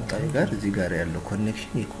ከዚህኛው ከቀጣዩ ጋር እዚህ ጋር ያለው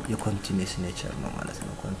ኮኔክሽን የኮንቲኒየስ ኔቸር ነው ማለት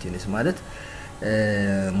ነው ኮንቲኒየስ ማለት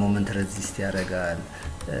ሞመንት ሬዚስት ያደርጋል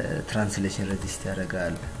ትራንስሌሽን ሬዚስት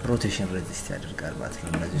ያደርጋል ሮቴሽን ሬዚስት ያደርጋል ማለት ነው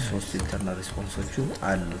እነዚህ ሶስት ኢንተርናል ሪስፖንሶቹ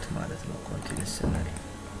አሉት ማለት ነው ኮንቲኒየስ ነው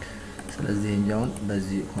ስለዚህ እኛውን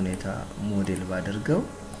በዚህ ሁኔታ ሞዴል ባደርገው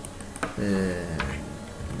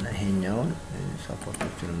እና ይሄኛውን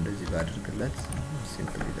ሰፖርቶቹን እንደዚህ ባደርግለት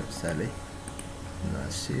ሲምፕሊ ለምሳሌ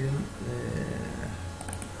ናሲም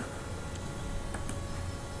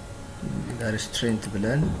ጋር ስትሬንት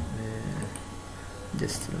ብለን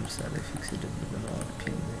just ለምሳሌ ፊክስድ ብለን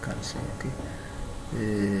ፒን ካንሰል ኦኬ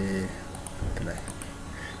ላይ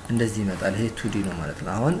እንደዚህ ይመጣል ይሄ 2D ነው ማለት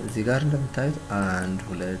ነው አሁን እዚህ ጋር እንደምታዩት 1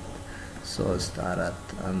 2 3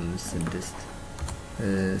 4 5 6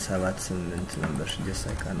 7 8 ነምበርስ just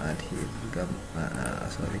I can add here ጋር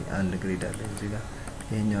sorry አንድ ግሪድ አለ እዚህ ጋር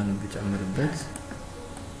ይሄኛውን ብጨምርበት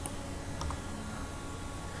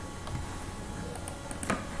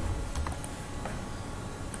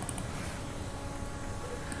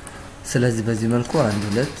ስለዚህ በዚህ መልኩ 1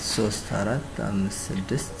 2 3 4 5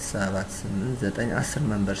 6 7 8 9 10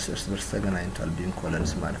 መንበርስ እርስ በርስ ተገናኝቷል ቢም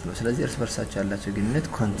ኮለንስ ማለት ነው ስለዚህ እርስ በርሳቸው ያላቸው ግንኙነት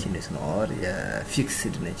ኮንቲኒዩስ ነው ኦር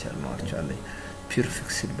የፊክስድ ኔቸር ነው አክቹአሊ ፒር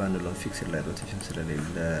ፊክስድ ባንድሎን ፊክስድ ላይ ሮቴሽን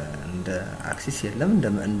ስለሌለ እንደ አክሲስ የለም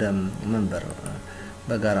እንደ መንበር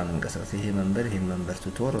በጋራ ነው እንቀሳቀስ ይሄ መንበር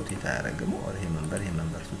ቱቶ ሮቴት ያደርግም ኦር ይሄ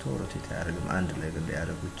መንበር ቱቶ ሮቴት ያደርግም አንድ ላይ ግን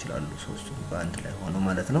ያደርጉ ይችላሉ ሶስቱም በአንድ ላይ ሆኖ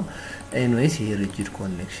ማለት ነው ኤኒዌይስ ይሄ ሪጂድ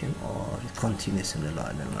ኮኔክሽን ኦር ኮንቲኒዩስ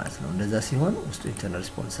እንለዋለን ማለት ነው እንደዛ ሲሆን ውስጡ ኢንተርናል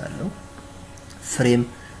ሪስፖንስ አለው ፍሬም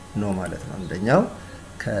ነው ማለት ነው አንደኛው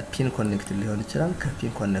ከፒን ኮኔክትድ ሊሆን ይችላል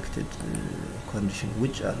ከፒን ኮኔክትድ ኮንዲሽን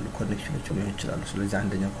ውጭ ያሉ ኮኔክሽኖች ሊሆን ይችላሉ ስለዚህ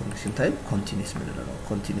አንደኛው ኮኔክሽን ታይፕ ኮንቲኒዩስ ነው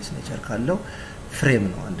ኮንቲኒዩስ ኔቸር ካለው ፍሬም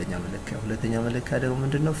ነው አንደኛ መለኪያ ሁለተኛ መለኪያ ደግሞ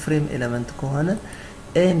ምንድነው ፍሬም ኤሌመንት ከሆነ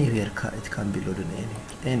anywhere it can be loaded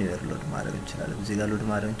anywhere load ማድረግ እንችላለን እዚህ ጋር ሎድ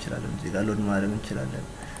ማድረግ እንችላለን እዚህ ጋር ሎድ ማድረግ እንችላለን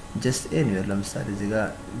just anywhere ለምሳሌ እዚህ ጋር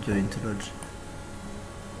joint load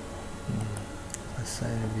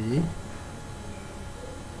assign b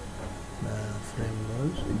frame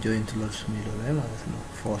load joint loads የሚለው ላይ ማለት ነው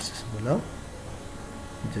forces ብለው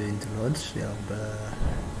joint loads ያው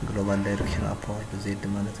በግሎባል ዳይሬክሽን አፕዋርድ በዜድ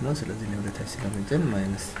ማለት ነው ስለዚህ ለወደታች ስለሚጭን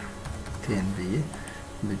 -10 ብዬ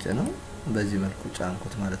ብቻ ነው በዚህ መልኩ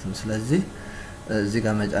ጫንኩት ማለት ነው ስለዚህ እዚህ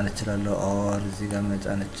ጋር መጫን እችላለሁ ኦር እዚህ ጋር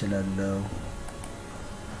መጫን እችላለሁ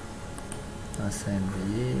assign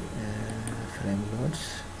ብዬ frame loads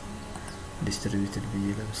distributed ብዬ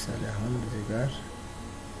ለምሳሌ አሁን እዚህ ጋር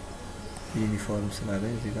ዩኒፎርም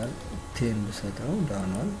ስላገኝ እዚህ ጋር 10 ብሰጠው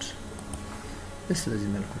ዳውንዋርድ ስለዚህ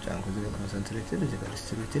መልኩ ጫንኩ እዚህ ጋር ኮንሰንትሬትድ እዚህ ጋር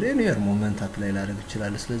ዲስትሪቢዩትድ ኤኒዌር ሞመንት አፕላይ ላደርግ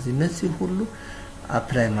ይችላል ስለዚህ እነዚህ ሁሉ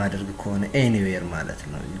አፕላይ ማድረግ ከሆነ ኤኒዌር ማለት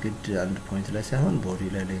ነው ግድ አንድ ፖይንት ላይ ሳይሆን ቦዲ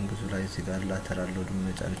ላይ ሌንግዙ ላይ እዚህ ጋር ላተራል ሎድ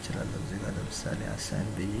መጫን ይችላል እዚህ ጋር ለምሳሌ አሳይን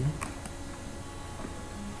ብዬ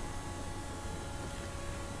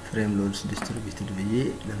ፍሬም ሎድስ ዲስትሪቢዩትድ ብዬ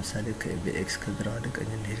ለምሳሌ ከኤክስ ከግራ ወደ ቀኝ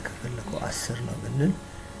እንሄድ ከፈለኩ 10 ነው ብንል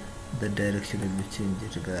the direction of the change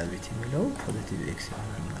in gravity የሚለው ፖዚቲቭ ኤክስ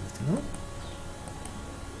ይሆናል ማለት ነው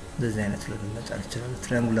እንደዚህ አይነት ሎድ መጫን ይችላል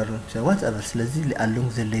ትራያንጉላር ነው whatever ስለዚህ along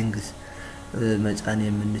the length መጫን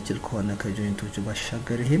የምንችል ከሆነ ከጆይንቶቹ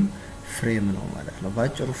ባሻገር ይሄም ፍሬም ነው ማለት ነው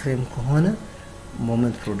ባጭሩ ፍሬም ከሆነ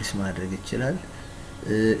ሞመንት ፕሮዲዩስ ማድረግ ይችላል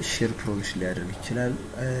ሺር ፕሮዲዩስ ሊያደርግ ይችላል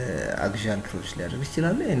አክሲያል ፕሮዲዩስ ሊያደርግ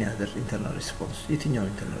ይችላል any other internal response የትኛው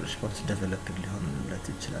internal response ዴቨሎፕ ሊሆንለት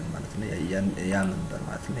ይችላል ማለት ነው ያ መንበር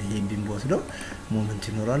ማለት ነው ይሄ ቢም ወስደው ሞመንት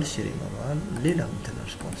ይኖራል ሺር ይኖራል ሌላ internal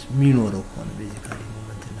response የሚኖረው ከሆነ ቤዚካሊ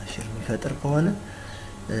ሞመንት እና ሺር የሚፈጥር ከሆነ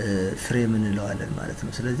ፍሬም እንለዋለን ማለት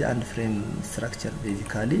ነው ስለዚህ አንድ ፍሬም ስትራክቸር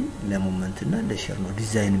ቤዚካሊ ለሞመንት እና ለሺር ነው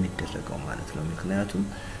ዲዛይን የሚደረገው ማለት ነው ምክንያቱም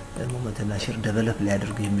ሞመንት እና ሺር ዴቨሎፕ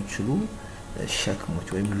ሊያደርጉ የሚችሉ ሸክሞች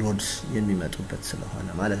ወይም ሎድስ የሚመጡበት ስለሆነ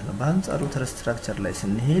ማለት ነው በአንጻሩ ስትራክቸር ላይ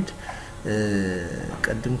ስንሄድ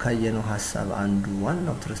ቀድም ካየነው ሐሳብ አንዱ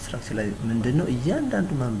ዋናው ስትራክቸር ላይ ምንድነው እያንዳንዱ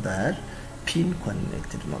መንበር ፒን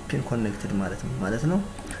ኮኔክትድ ነው ፒን ኮኔክትድ ማለት ነው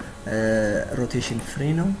ሮቴሽን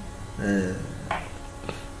ፍሪ ነው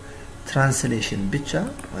ትራንስሌሽን ብቻ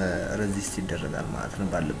ሬዚስት ይደረጋል ማለት ነው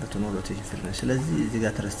ባለበት ነው ሮቴሽን ፍሪ ነው ስለዚህ እዚህ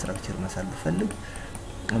ጋር ስትራክቸር መሳል ብፈልግ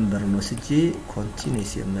መንበር ነው ስጂ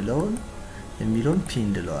ኮንቲኒዩስ የሚለውን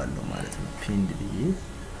ፒንድ ለዋለሁ ማለት ነው ፒንድ ብዬ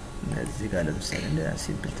እዚህ ጋር ለምሳሌ እንደ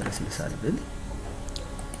ሲምፕል ትራንስሌሽን ብል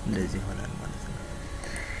እንደዚህ ይሆናል ማለት ነው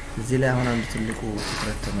እዚህ ላይ አሁን አንድ ትልቁ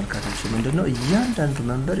ትኩረት ተመልካቾች ምንድነው እያንዳንዱ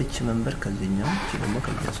መንበር እቺ መንበር ከዚህኛው እቺ ደግሞ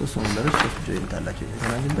ከዚያ ሶስት መንበሮች ሶስት ጆይንት አላቸው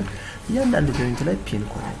የተገናኙበት እያንዳንዱ ጆይንት ላይ ፒን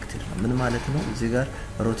ኮኔክትድ ነው ምን ማለት ነው እዚህ ጋር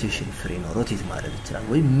ሮቴሽን ፍሪ ነው ሮቴት ማድረግ ይችላል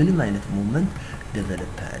ወይ ምንም አይነት ሙቭመንት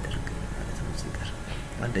ዴቨሎፕ አያደርግም ማለት ነው እዚህ ጋር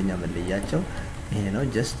አንደኛ መለያቸው ይሄ ነው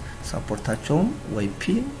ጀስት ሰፖርታቸውም ወይ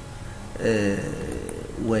ፒን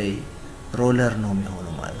ወይ ሮለር ነው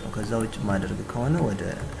የሚሆነው ማለት ነው ከዛ ውጭ ማድረግ ከሆነ ወደ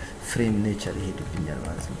ፍሬም ኔቸር ይሄድብኛል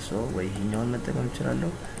ማለት ነው ሶ ወይ ይሄኛውን መጠቀም ይችላል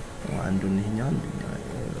አንዱን ይሄኛውን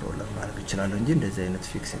ሮለር ማድረግ ይችላል እንጂ እንደዚህ አይነት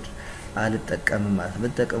ፊክስድ አልጠቀምም ማለት ነው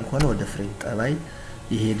በተጠቀም ከሆነ ወደ ፍሬም ጠባይ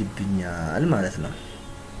ይሄድብኛል ማለት ነው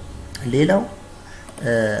ሌላው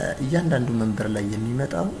እያንዳንዱ መንበር ላይ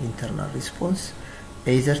የሚመጣው ኢንተርናል ሪስፖንስ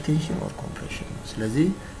either tension or compression ነው ስለዚህ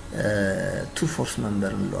two force member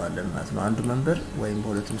እንለዋለን ማለት ነው አንዱ መንበር ወይም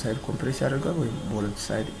በሁለቱም ሳይድ ኮምፕሬስ ያደርጋል ወይም በሁለቱ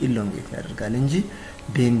ሳይድ ኢሎንጌት ያደርጋል እንጂ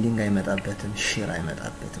ቤንዲንግ አይመጣበትም ሺር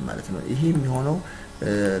አይመጣበትም ማለት ነው ይሄ የሚሆነው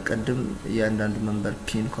ቀድም እያንዳንዱ መንበር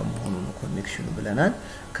ፒን ከመሆኑ ነው ኮኔክሽኑ ብለናል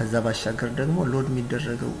ከዛ ባሻገር ደግሞ ሎድ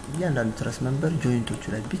የሚደረገው እያንዳንዱ ትረስ መንበር ጆይንቶቹ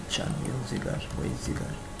ላይ ብቻ ነው እዚህ ጋር ወይ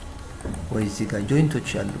እዚህ ጋር ጆይንቶች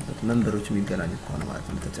ያሉበት መንበሮች የሚገናኙ ከሆነ ማለት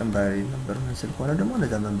ነው ተጨማሪ መንበር መስል ከሆነ ደግሞ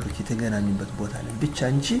ለዛ መንበሮች የተገናኙበት ቦታ ላይ ብቻ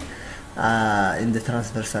እንጂ in the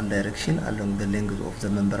transversal direction along the length of the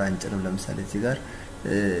member አንጭንም ለምሳሌ እዚህ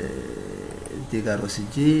ጋር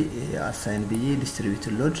ወስጄ አሳይን ብዬ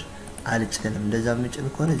distributed load አልጭንም እንደዛ ምጭን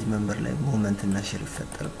ከሆነ እዚህ መንበር ላይ ሞመንት እና ሼር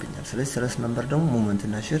ይፈጠርብኛል ስለዚህ ትረስ መንበር ደግሞ ሞመንት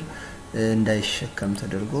እና ሼር እንዳይሸከም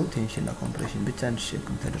ተደርጎ ቴንሽን እና ኮምፕሬሽን ብቻ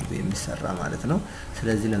እንዲሸከም ተደርጎ የሚሰራ ማለት ነው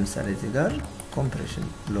ስለዚህ ለምሳሌ እዚህ ጋር ኮምፕሬሽን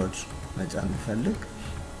ሎድ መጫን ፈልግ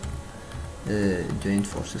joint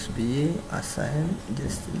forces ብዬ assign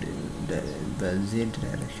just በz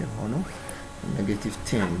direction ሆኖ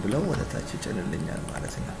 -10 ብለው ወደ ታች ይጨልልኛል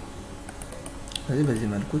ማለት ነው ስለዚህ በዚህ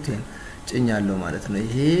መልኩ 10 ጭኛለሁ ማለት ነው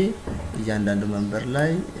ይሄ እያንዳንዱ መንበር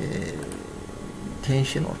ላይ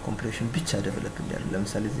ቴንሽን ኦር ኮምፕሬሽን ብቻ ዴቨሎፕ እንዲያደርግ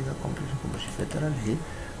ለምሳሌ እዚህ ጋር ኮምፕሬሽን ይፈጠራል ይሄ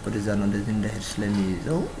ወደዛ ነው እንደዚህ እንዳይሄድ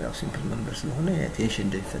ስለሚይዘው ያው ሲምፕል መንበር ስለሆነ ቴንሽን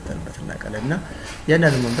እንደሚፈጠርበት እናቀለና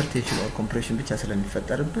ያንዳንዱ መንበር ቴንሽን ኦር ኮምፕሬሽን ብቻ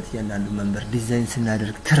ስለሚፈጠርበት ያንዳንዱ መንበር ዲዛይን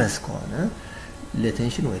ስናደርግ ትረስ ከሆነ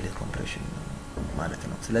ለቴንሽን ወይ ለኮምፕሬሽን ማለት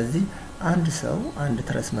ነው ስለዚህ አንድ ሰው አንድ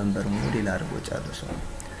ትረስ መንበር ሞዴል አድርጎ ጨርሶ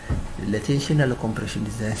ለቴንሽን እና ለኮምፕሬሽን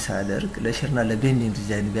ዲዛይን ሳያደርግ ለሼርና ለቤንዲንግ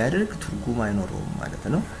ዲዛይን ቢያደርግ ትርጉም አይኖርም ማለት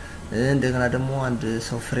ነው እንደገና ደግሞ አንድ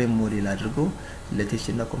ሰው ፍሬም ሞዴል አድርጎ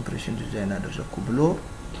ለቴንሽን እና ኮምፕሬሽን ዲዛይን አደረኩ ብሎ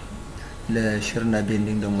ለሼርና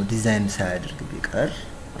ቤንዲንግ ደግሞ ዲዛይን ሳያደርግ ቢቀር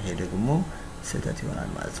ይሄ ደግሞ ስህተት ይሆናል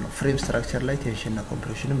ማለት ነው ፍሬም ስትራክቸር ላይ ቴንሽን እና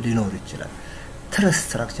ኮምፕሬሽንም ሊኖር ይችላል ትረስ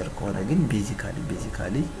ስትራክቸር ከሆነ ግን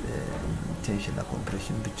ቤዚካሊ ቴንሽን እና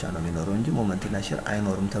ኮምፕሬሽን ብቻ ነው የሚኖረው እንጂ ሞመንት እና ሼር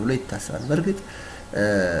አይኖርም ተብሎ ይታሰባል በርግጥ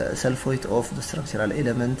self weight of the structural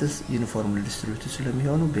elements uniformly distributed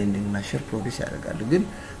ስለሚሆኑ ቤንዲንግ እና ሼር ፕሮዲዩስ ያደርጋሉ ግን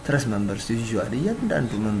ትረስ መንበርስ usually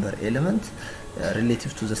እያንዳንዱ መንበር ኤሌመንት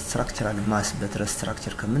relative to the structural mass በትረስ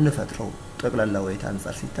ስትራክቸር ከምንፈጥረው ጠቅላላ weight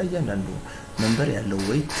አንፃር ሲታይ እያንዳንዱ መንበር ያለው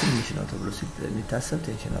weight ትንሽ ነው ተብሎ ሲታሰብ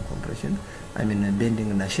ቴንሽን እና ኮምፕሬሽን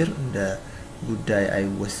ቤንዲንግ እና ሼር እንደ ጉዳይ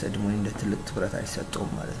አይወሰድም ወይ እንደ ትልቅ ትኩረት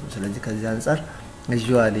አይሰጠውም ማለት ነው ስለዚህ ከዚህ አንፃር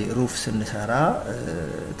usually roof ስንሰራ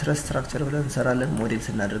ትረስ ስትራክቸር ብለን እንሰራለን ሞዴል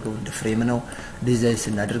ስናደርገው እንደ ፍሬም ነው ዲዛይን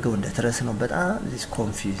ስናደርገው እንደ ትረስ ነው በጣም this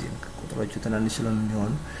confusing ቁጥሮቹ ትናንሽ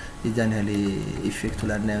ስለሚሆኑ የዛን ያህል ኢፌክቱ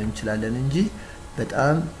ላናየው እንችላለን እንጂ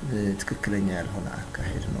በጣም ትክክለኛ ያልሆነ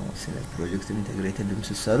አካሄድ ነው ስለ ፕሮጀክት ኢንተግሬትድ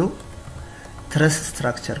ምሰሰሩ ትረስ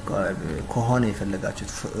ስትራክቸር ከሆነ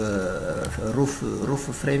የፈለጋችሁት ሩፍ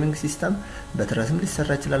ፍሬሚንግ ሲስተም በትረስም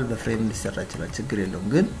ሊሰራ ይችላል በፍሬም ሊሰራ ይችላል ችግር የለውም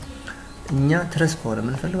ግን እኛ ትረስ ከሆነ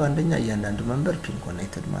ምን ፈልገው አንደኛ እያንዳንዱ መንበር ፒን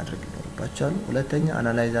ኮኔክትድ ማድረግ ይኖርባቸዋል ሁለተኛ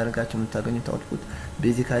አናላይዝ አድርጋችሁ የምታገኙት አውትፑት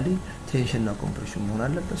ቤዚካሊ ቴንሽን እና ኮምፕሬሽን መሆን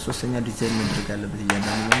አለበት ሶስተኛ ዲዛይን ማድረግ አለበት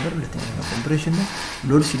እያንዳንዱ መንበር ሁለተኛ ኮምፕሬሽን ነው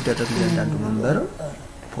ሎድ ሲደረግ እያንዳንዱ መንበር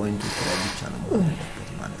ፖይንቱ ላይ ብቻ ነው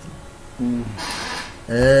ማለት ነው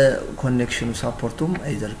ኮኔክሽኑ ሰፖርቱም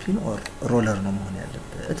አይዘር ፒን ኦር ሮለር ነው መሆን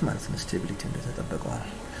ያለበት ማለት ነው ስቴቢሊቲ እንደተጠበቀው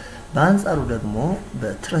በአንጻሩ ደግሞ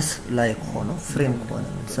በትረስ ላይ ሆኖ ፍሬም ሆነ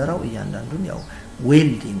እንሰራው እያንዳንዱን ያው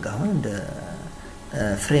ዌልዲንግ አሁን እንደ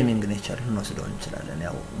ፍሬሚንግ ኔቸር ነው ስለሆነ እንችላለን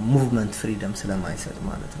ያው ሙቭመንት ፍሪደም ስለማይሰጥ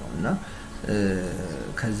ማለት ነውና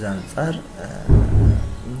ከዛ አንፃር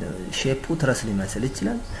ሼፑ ትረስ ሊመስል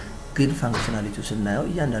ይችላል ግን ፋንክሽናሊቲው ስናየው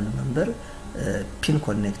እያንዳንዱ መንበር ፒን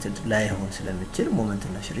ኮኔክትድ ላይ ሆን ስለሚችል ሞመንት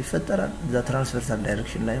እና ሼር ይፈጠራል ዛ ትራንስቨርሳል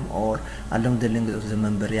ዳይሬክሽን ላይም ኦር along the length of the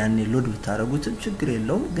member ያኔ ሎድ ብታረጉት ችግር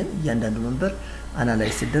የለውም ግን እያንዳንዱ መንበር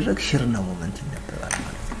አናላይዝ ሲደረግ ሼር እና ሞመንት ይነበራል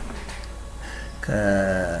ማለት ነው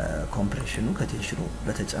ከኮምፕሬሽኑ ከቴንሽኑ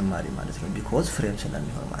በተጨማሪ ማለት ነው because ፍሬም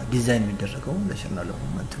ስለሚሆን ማለት ዲዛይን የሚደረገው ለሼር እና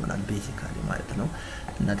ለሞመንት ይሆናል ቤዚካሊ ማለት ነው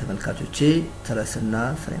እና ተመልካቾቼ ትረስና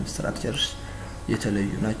ፍሬም ስትራክቸርስ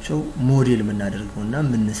የተለዩ ናቸው ሞዴል ምናደርገውና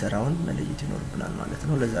ምንሰራውን መለየት ይኖርብናል ማለት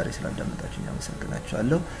ነው ለዛሬ ስላዳመጣችሁኝ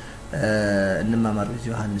አመሰግናችኋለሁ እንማማር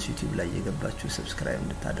ዮሐንስ ዩቲዩብ ላይ የገባችሁ ሰብስክራይብ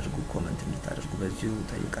እንድታደርጉ ኮሜንት እንድታደርጉ በዚሁ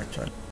ጠይቃችኋለሁ